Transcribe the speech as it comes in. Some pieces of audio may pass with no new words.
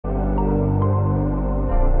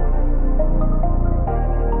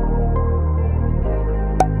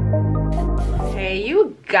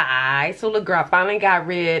guy. So little girl finally got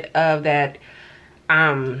rid of that.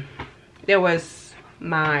 There was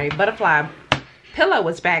my butterfly pillow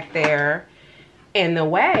was back there in the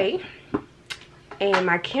way, and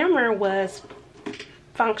my camera was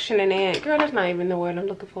functioning in. Girl, that's not even the word I'm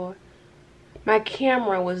looking for. My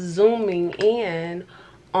camera was zooming in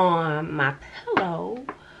on my pillow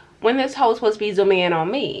when this hoe was supposed to be zooming in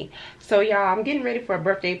on me. So y'all, I'm getting ready for a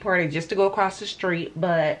birthday party just to go across the street,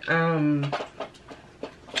 but I'm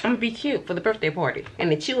gonna be cute for the birthday party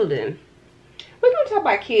and the children. We're gonna talk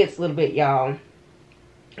about kids a little bit, y'all.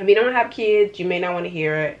 If you don't have kids, you may not want to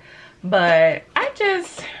hear it, but I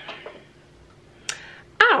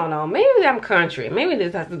don't know, maybe I'm country, maybe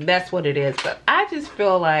that's what it is, but I just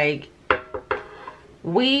feel like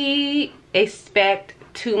we expect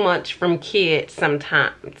too much from kids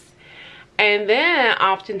sometimes. And then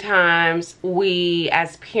oftentimes we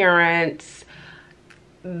as parents,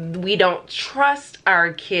 we don't trust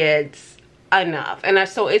our kids enough. And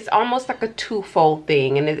so it's almost like a twofold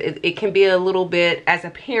thing. And it can be a little bit, as a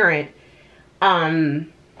parent,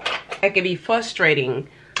 it can be frustrating.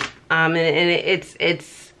 And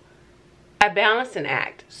it's a balancing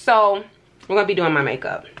act. So we're gonna be doing my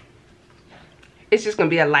makeup. It's just gonna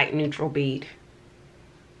be a light neutral bead.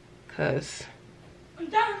 Cause I'm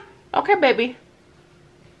done. Okay, baby.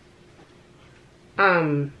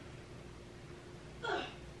 You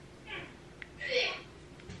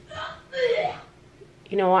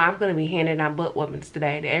know what? I'm gonna be handing out butt whoopings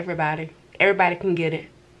today to everybody. Everybody can get it.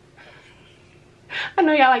 I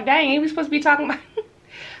know y'all like, dang, ain't we supposed to be talking about?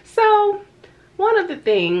 So, one of the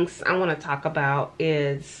things I want to talk about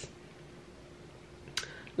is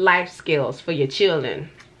life skills for your children.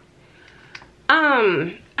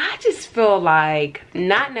 I just feel like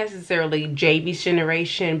not necessarily JB's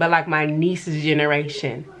generation, but like my niece's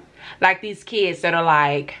generation. Like these kids that are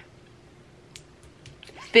like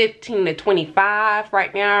 15 to 25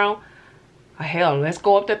 right now. Oh, hell, let's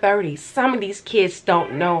go up to 30. Some of these kids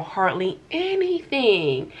don't know hardly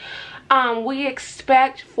anything. We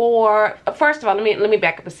expect for, first of all, let me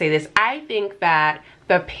back up and say this. I think that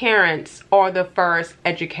the parents are the first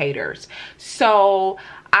educators. So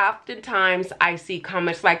oftentimes I see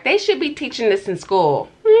comments like, they should be teaching this in school.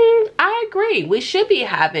 I agree. We should be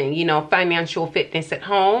having, you know, financial fitness at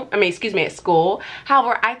home. At school.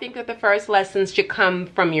 However, I think that the first lessons should come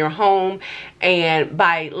from your home and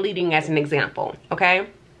by leading as an example, okay?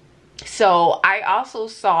 So I also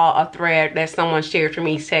saw a thread that someone shared from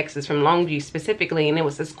East Texas, from Longview specifically, and it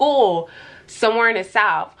was a school somewhere in the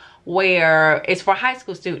South where it's for high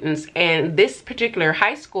school students, and this particular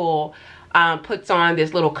high school puts on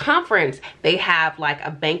this little conference. They have like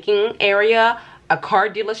a banking area, a car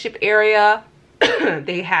dealership area,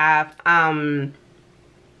 they have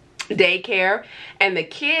daycare, and the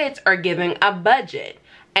kids are given a budget.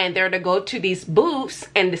 And they're to go to these booths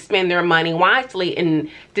and to spend their money wisely and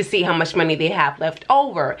to see how much money they have left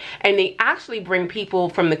over. And they actually bring people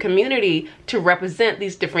from the community to represent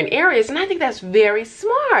these different areas. And I think that's very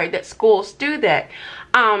smart that schools do that.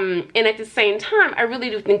 And at the same time, I really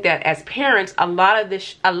do think that as parents, a lot of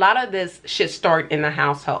this should start in the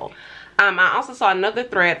household. I also saw another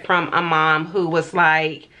thread from a mom who was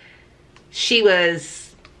like, she was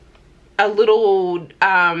a little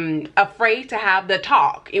afraid to have the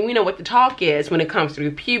talk, and we know what the talk is when it comes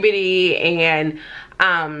through puberty and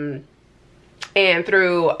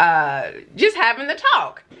through just having the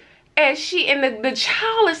talk. And the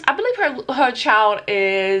child is, I believe her child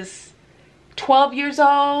is 12 years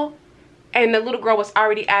old, and the little girl was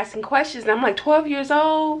already asking questions, and I'm like, 12 years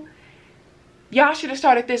old? Y'all should have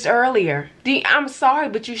started this earlier. I'm sorry,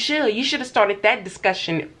 but you should have started that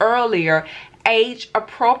discussion earlier, age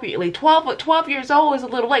appropriately. 12 years old is a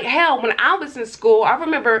little late. Hell, when I was in school, I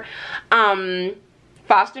remember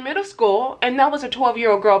Foster Middle School, and that was a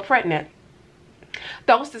 12-year-old girl pregnant.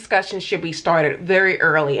 Those discussions should be started very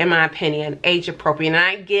early, in my opinion, age appropriate. And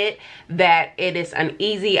I get that it is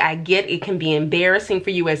uneasy. I get it can be embarrassing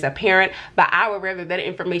for you as a parent, but I would rather that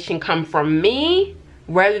information come from me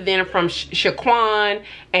rather than from Shaquan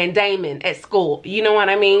and Damon at school. You know what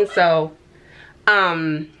I mean? So,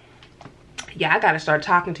 yeah, I gotta start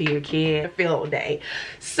talking to your kid field day.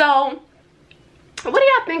 So, what do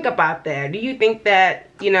y'all think about that? Do you think that,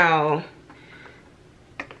 you know,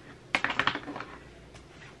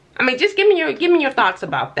 I mean, just give me your thoughts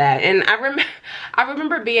about that. And I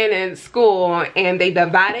remember being in school and they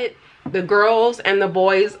divided the girls and the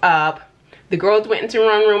boys up. The girls went into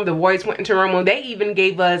one room, the boys went into one room. They even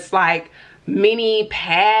gave us like mini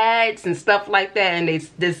pads and stuff like that, and they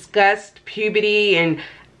discussed puberty and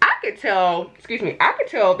I could tell, excuse me, I could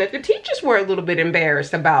tell that the teachers were a little bit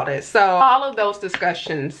embarrassed about it. So all of those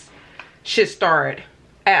discussions should start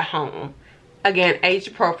at home. Again, age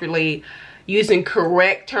appropriately, using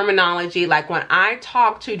correct terminology. Like when I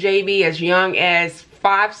talk to JB as young as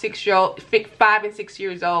 5 and 6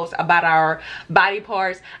 years old about our body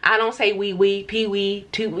parts, I don't say wee, pee-wee,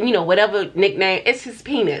 you know, whatever nickname. It's his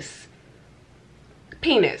penis.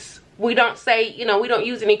 Penis. We don't say, you know, we don't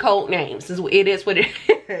use any code names. It is what it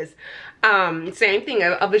is. Same thing,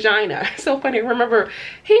 a vagina. So funny. Remember,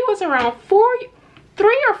 he was around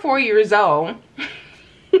 3 or 4 years old.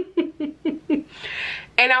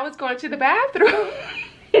 And I was going to the bathroom.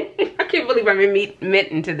 I can't believe I'm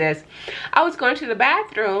admitting to this. I was going to the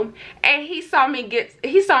bathroom and he saw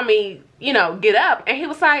me, you know, get up, and he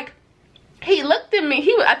was like, he looked at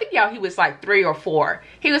me. I think y'all, he was like 3 or 4.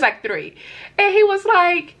 He was like 3. And he was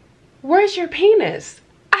like, "Where's your penis?"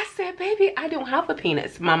 I said, "Baby, I don't have a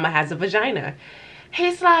penis. Mama has a vagina."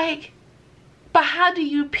 He's like, "But how do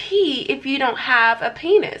you pee if you don't have a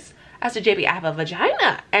penis?" I said, "JB, I have a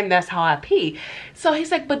vagina, and that's how I pee." So he's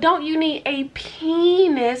like, "But don't you need a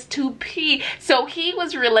penis to pee?" So he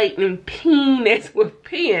was relating penis with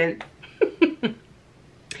peeing.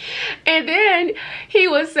 And then he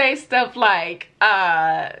would say stuff like,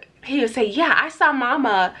 he would say, "Yeah, I saw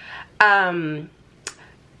Mama,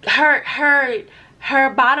 her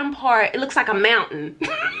bottom part, it looks like a mountain."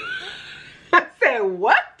 I said,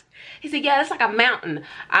 "What?" He said, "Yeah, it's like a mountain."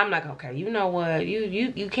 I'm like, "Okay, you know what?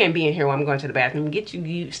 You can't be in here while I'm going to the bathroom. Get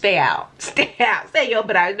you stay out. Stay out. Stay your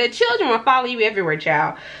butt out. The children will follow you everywhere,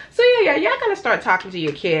 child." So yeah, y'all gotta start talking to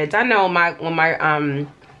your kids. I know when my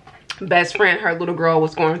best friend, her little girl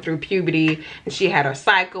was going through puberty and she had her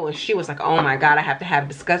cycle, and she was like, "Oh my God, I have to have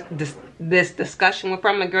this discussion with her."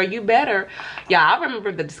 I'm like, "Girl, you better." Yeah, I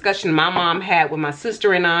remember the discussion my mom had with my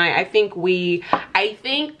sister and I think,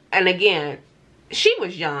 and again, she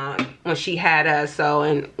was young when she had us, so,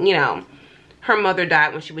 and you know, her mother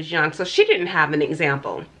died when she was young, so she didn't have an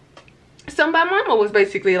example. So my mama was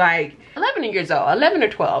basically like 11 years old, 11 or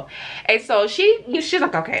 12, and so she's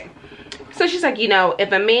like, "Okay." So she's like, "You know,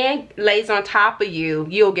 if a man lays on top of you,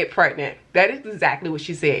 you'll get pregnant." That is exactly what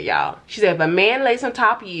she said, y'all. She said, "If a man lays on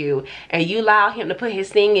top of you and you allow him to put his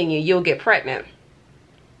thing in you, you'll get pregnant."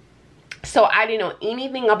 So I didn't know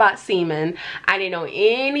anything about semen. I didn't know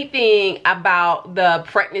anything about the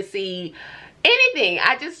pregnancy, anything.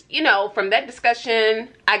 I just, you know, from that discussion,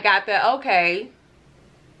 I got that, okay.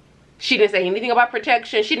 She didn't say anything about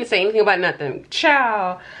protection. She didn't say anything about nothing.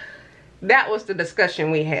 Child, that was the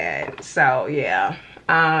discussion we had. So yeah.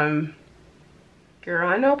 Girl,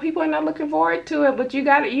 I know people are not looking forward to it, but you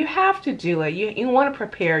have to do it. You want to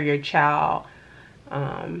prepare your child.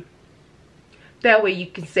 That way you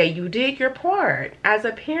can say you did your part as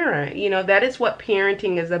a parent. You know, that is what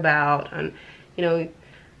parenting is about. And, you know,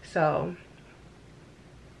 so.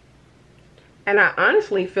 And I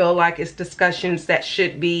honestly feel like it's discussions that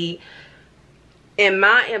should be, in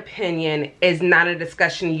my opinion, is not a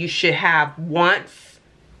discussion you should have once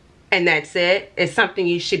and that's it. It's something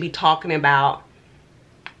you should be talking about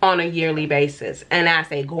on a yearly basis. And I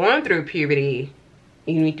say, going through puberty,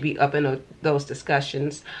 you need to be up in those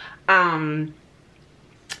discussions.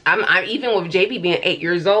 I'm even with JB being 8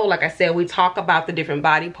 years old, like I said, we talk about the different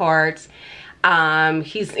body parts.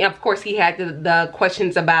 Of course he had the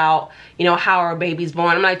questions about, you know, how our baby's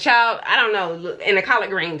born. I'm like, "Child, I don't know." In the collard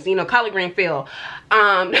greens, you know, collard green field.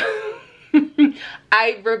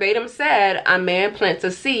 I verbatim said, a man plants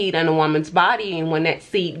a seed in a woman's body, and when that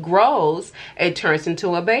seed grows, it turns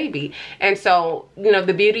into a baby. And so, you know,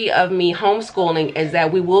 the beauty of me homeschooling is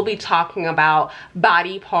that we will be talking about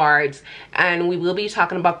body parts, and we will be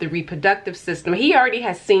talking about the reproductive system. He already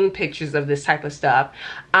has seen pictures of this type of stuff.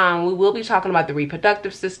 We will be talking about the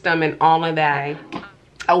reproductive system and all of that.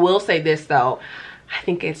 I will say this though, I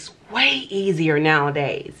think it's way easier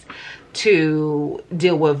nowadays to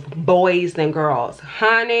deal with boys than girls.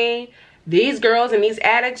 Honey, these girls and these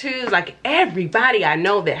attitudes, like everybody I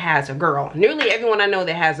know that has a girl, nearly everyone I know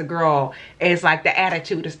that has a girl, is like the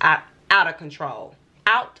attitude is out of control.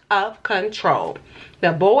 Out of control.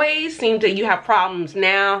 The boys seem to, you have problems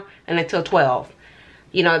now and until 12.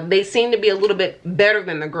 You know, they seem to be a little bit better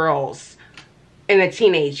than the girls in the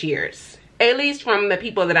teenage years. At least from the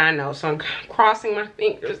people that I know. So I'm crossing my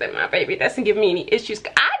fingers that my baby doesn't give me any issues.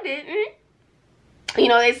 I didn't. You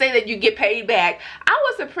know, they say that you get paid back. I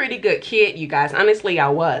was a pretty good kid, you guys. Honestly, I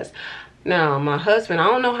was. Now, my husband, I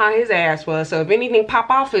don't know how his ass was. So if anything pop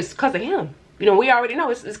off, it's because of him. You know, we already know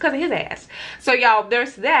it's because of his ass. So y'all,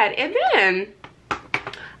 there's that. And then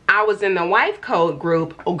I was in the wife code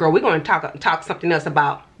group. Oh, girl, we're going to talk something else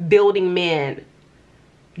about building men.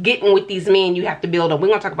 getting with these men you have to build up. We're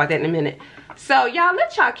gonna talk about that in a minute. So y'all,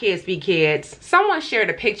 let y'all kids be kids. Someone shared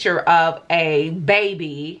a picture of a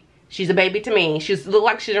baby. She's a baby to me. She looked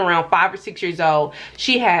like she's around 5 or 6 years old.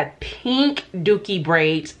 She had pink dookie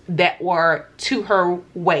braids that were to her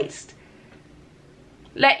waist.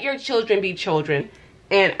 Let your children be children.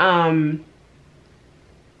 And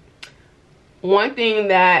one thing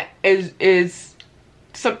that is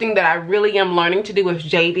something that I really am learning to do with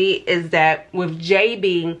JB is that with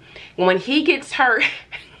JB, when he gets hurt,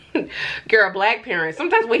 girl, black parents,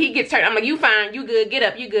 sometimes when he gets hurt, I'm like, you fine, you good, get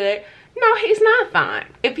up, you good. No, he's not fine.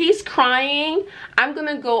 If he's crying, I'm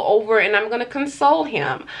gonna go over and I'm gonna console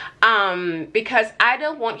him, because I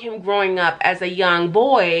don't want him growing up as a young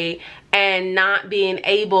boy and not being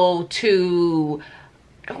able to,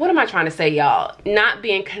 what am I trying to say, y'all? Not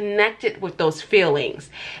being connected with those feelings.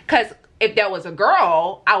 Because if there was a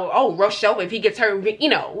girl, I would, rush over if he gets hurt. You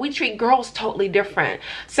know, we treat girls totally different.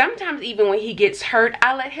 Sometimes even when he gets hurt,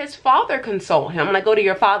 I let his father console him. I'm like, go to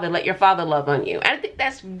your father, let your father love on you. And I think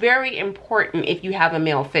that's very important if you have a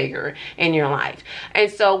male figure in your life.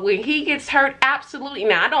 And so when he gets hurt, absolutely.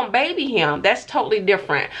 Now, I don't baby him. That's totally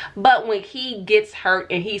different. But when he gets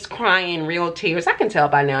hurt and he's crying real tears, I can tell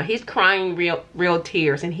by now, he's crying real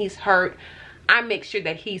tears and he's hurt, I make sure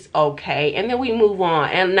that he's okay, and then we move on.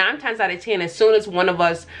 And 9 times out of 10, as soon as one of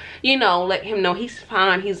us, you know, let him know he's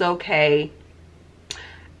fine, he's okay,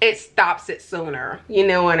 it stops it sooner. You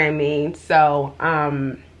know what I mean? So,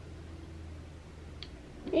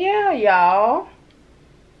 yeah, y'all.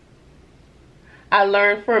 I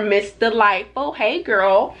learned from Miss Delightful. Hey,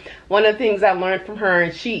 girl. One of the things I learned from her,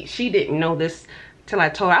 and she didn't know this till I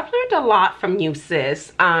told her. I've learned a lot from you,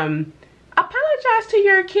 sis. Apologize to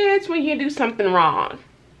your kids when you do something wrong.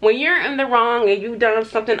 When you're in the wrong and you've done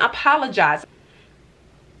something, apologize.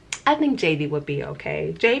 I think JB would be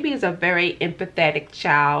okay. JB is a very empathetic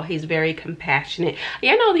child. He's very compassionate.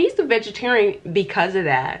 You know, he's a vegetarian because of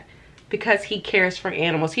that. Because he cares for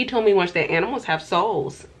animals. He told me once that animals have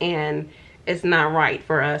souls. And it's not right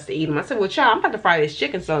for us to eat them. I said, well, child, I'm about to fry this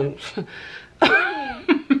chicken, so...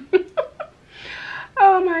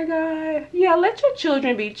 Oh my God. Yeah, let your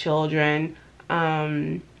children be children.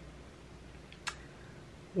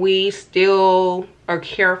 We still are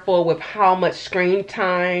careful with how much screen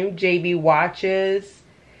time JB watches.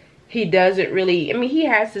 He doesn't really, I mean, he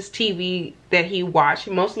has his TV that he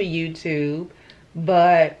watches, mostly YouTube.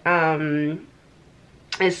 But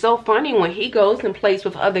it's so funny when he goes and plays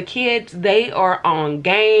with other kids, they are on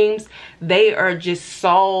games, they are just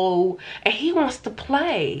so, and he wants to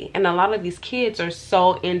play. And a lot of these kids are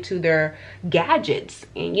so into their gadgets,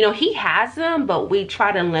 and you know, he has them, but we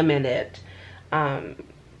try to limit it.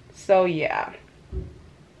 So yeah,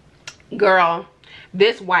 girl,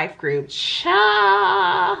 this wife group,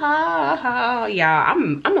 child, yeah,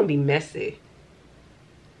 I'm gonna be messy.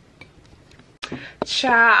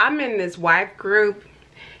 Child, I'm in this wife group.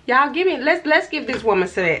 Y'all, give me, let's give this woman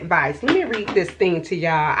some advice. Let me read this thing to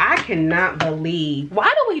y'all. I cannot believe, why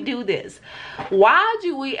do we do this? Why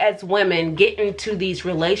do we as women get into these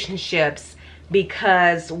relationships?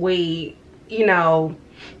 Because we, you know,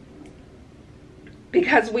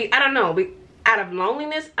 because we, I don't know, out of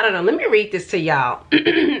loneliness, I don't know. Let me read this to y'all.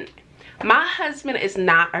 My husband is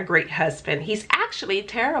not a great husband. He's actually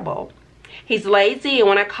terrible. He's lazy, and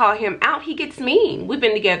when I call him out, he gets mean. We've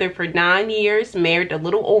been together for 9 years, married a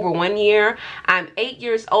little over 1 year. I'm 8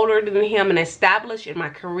 years older than him and established in my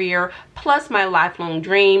career, plus my lifelong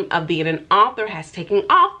dream of being an author has taken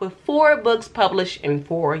off with 4 books published in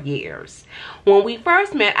 4 years. When we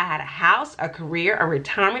first met, I had a house, a career, a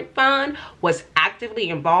retirement fund, was actively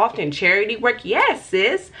involved in charity work. Yes,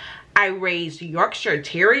 sis. I raised Yorkshire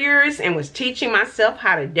Terriers and was teaching myself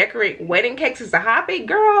how to decorate wedding cakes as a hobby.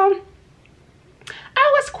 Girl,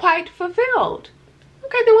 I was quite fulfilled.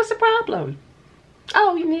 Okay, then what's the problem?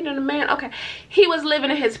 Oh, you needed a man? Okay. He was living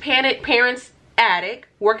in his parents' attic,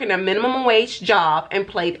 working a minimum wage job, and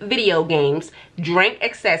played video games, drank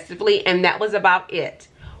excessively, and that was about it.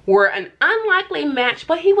 We're an unlikely match,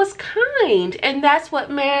 but he was kind, and that's what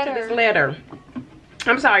mattered. This letter.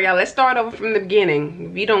 I'm sorry, y'all. Let's start over from the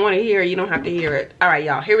beginning. If you don't want to hear it, you don't have to hear it. All right,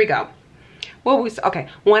 y'all. Here we go. Okay,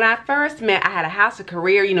 when I first met, I had a house, a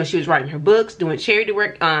career. You know, she was writing her books, doing charity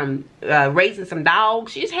work, raising some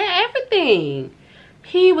dogs. She just had everything.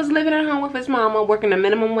 He was living at home with his mama, working a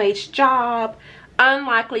minimum wage job,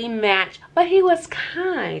 unlikely match, but he was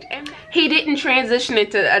kind. And he didn't transition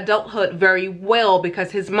into adulthood very well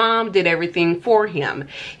because his mom did everything for him.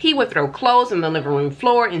 He would throw clothes on the living room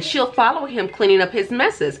floor, and she'll follow him cleaning up his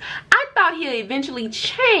messes. I thought he'd eventually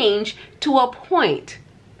change to a point.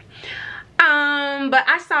 But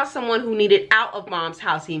I saw someone who needed out of mom's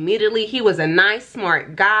house immediately. He was a nice,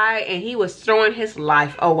 smart guy, and he was throwing his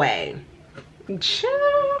life away.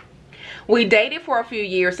 We dated for a few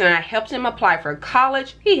years, and I helped him apply for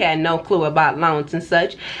college. He had no clue about loans and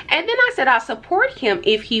such. And then I said I'll support him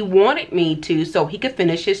if he wanted me to, so he could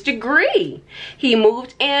finish his degree. He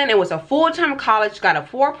moved in and was a full-time college, got a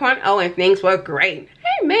 4.0, and things were great.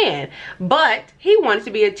 Hey man, but he wanted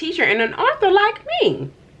to be a teacher and an author like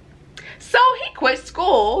me. So he quit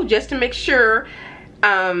school just to make sure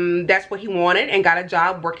that's what he wanted, and got a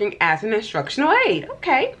job working as an instructional aide.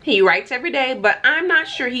 Okay, he writes every day, but I'm not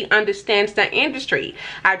sure he understands the industry.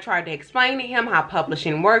 I tried to explain to him how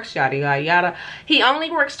publishing works, yada yada yada. He only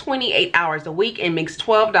works 28 hours a week and makes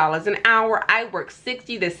 $12 an hour. I work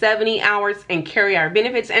 60 to 70 hours and carry our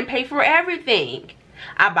benefits and pay for everything.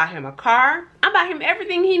 I buy him a car. I buy him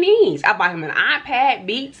everything he needs. I buy him an iPad,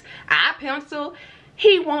 Beats, iPencil.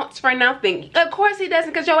 He wants for nothing. Of course he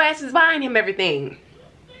doesn't, because your ass is buying him everything.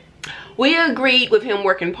 We agreed with him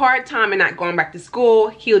working part-time and not going back to school.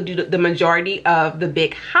 He'll do the majority of the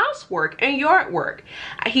big housework and yard work.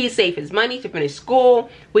 He saved his money to finish school.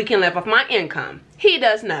 We can live off my income. He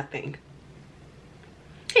does nothing.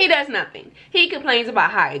 He does nothing. He complains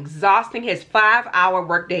about how exhausting his 5-hour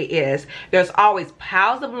workday is. There's always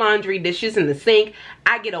piles of laundry, dishes in the sink.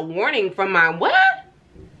 I get a warning from my what?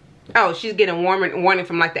 Oh, she's getting a warning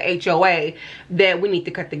from like the HOA that we need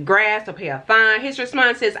to cut the grass or pay a fine. His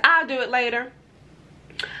response says, I'll do it later.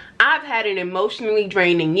 I've had an emotionally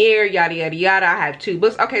draining year, yada yada yada. I have 2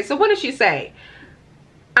 books. Okay, so what did she say?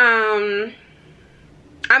 I'm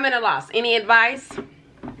at a loss. Any advice?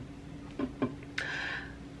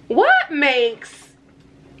 What makes,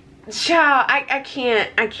 child, I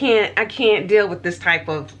can't deal with this type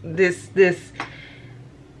of this.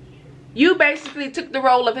 You basically took the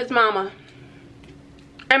role of his mama.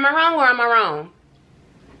 Am I wrong or am I wrong?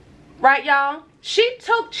 Right, y'all? She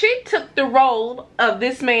took the role of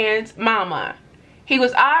this man's mama. He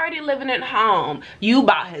was already living at home. You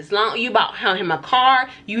bought his loan. You bought him a car.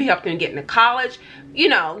 You helped him get into college. You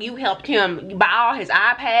know, you helped him buy all his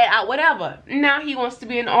iPad, whatever. Now he wants to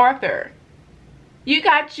be an author. You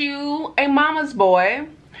got you a mama's boy.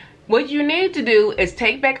 What you need to do is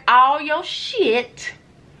take back all your shit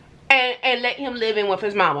and let him live in with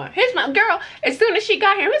his mama. His mom, girl, as soon as she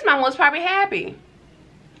got here, his mama was probably happy.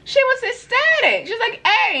 She was ecstatic. She's like,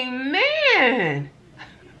 hey, man.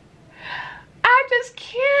 I just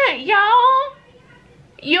can't, y'all.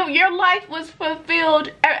 Your life was fulfilled.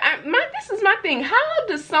 This is my thing. How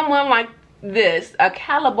does someone like this, a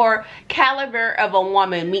caliber of a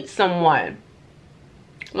woman, meet someone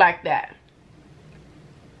like that?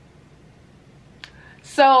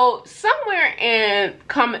 So somewhere in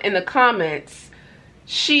the comments,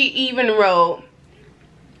 she even wrote,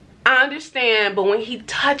 I understand, but when he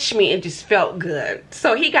touched me, it just felt good.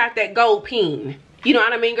 So he got that gold peen. You know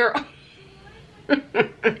what I mean, girl?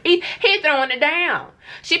 he throwing it down.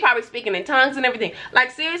 She probably speaking in tongues and everything.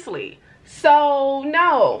 Like, seriously. So,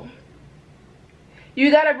 no.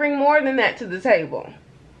 You got to bring more than that to the table.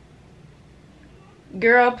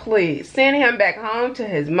 Girl, please. Send him back home to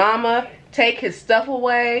his mama. Take his stuff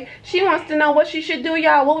away. She wants to know what she should do,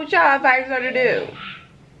 y'all. What would y'all advise her to do?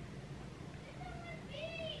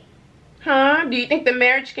 Huh? Do you think the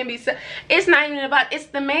marriage can be... It's not even about... It's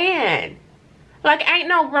the man. Like, ain't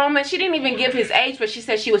no grown man. She didn't even give his age, but she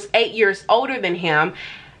said she was 8 years older than him.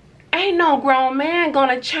 Ain't no grown man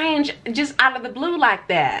gonna change just out of the blue like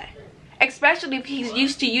that. Especially if he's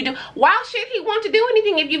used to you do. Why should he want to do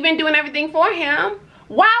anything if you've been doing everything for him?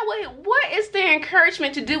 What is the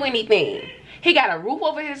encouragement to do anything? He got a roof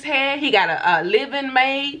over his head. He got a living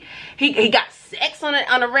made. He got sex on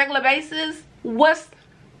a regular basis. What's...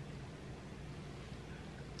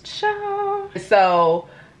 So,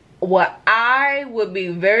 what I would be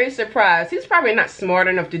very surprised, he's probably not smart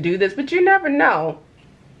enough to do this, but you never know.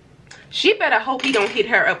 She better hope he don't hit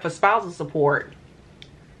her up for spousal support.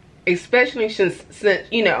 Especially since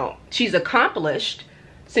you know, she's accomplished.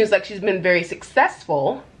 Seems like she's been very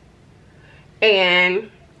successful.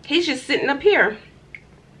 And he's just sitting up here,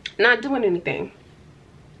 not doing anything.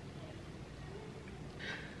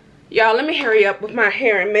 Y'all, let me hurry up with my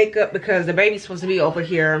hair and makeup because the baby's supposed to be over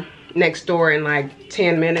here next door in like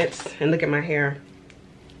 10 minutes. And look at my hair.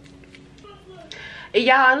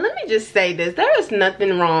 Y'all, let me just say this. There is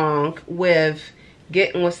nothing wrong with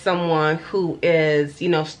getting with someone who is, you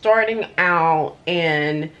know, starting out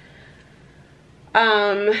and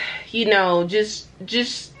you know, just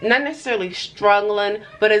not necessarily struggling,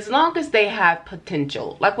 but as long as they have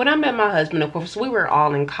potential. Like when I met my husband, of course, we were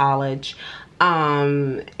all in college.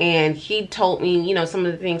 And he told me, you know, some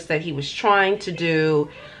of the things that he was trying to do,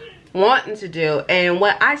 wanting to do, and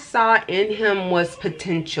what I saw in him was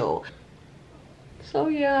potential. So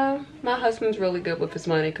yeah, my husband's really good with his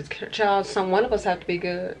money, because child, one of us have to be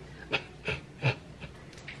good.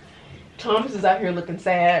 Thomas is out here looking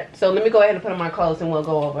sad, so let me go ahead and put on my clothes and we'll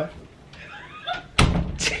go over.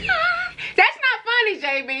 That's not funny,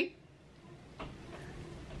 JB.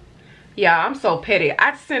 Yeah, I'm so petty.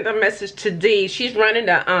 I sent a message to Dee. She's running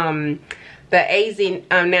the AZ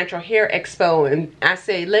Natural Hair Expo, and I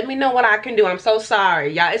said, let me know what I can do. I'm so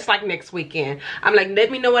sorry, y'all. It's like next weekend. I'm like,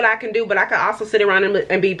 let me know what I can do, but I can also sit around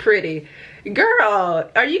and be pretty.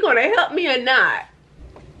 Girl, are you gonna help me or not?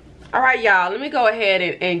 All right, y'all, let me go ahead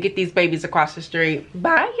and get these babies across the street.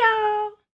 Bye, y'all.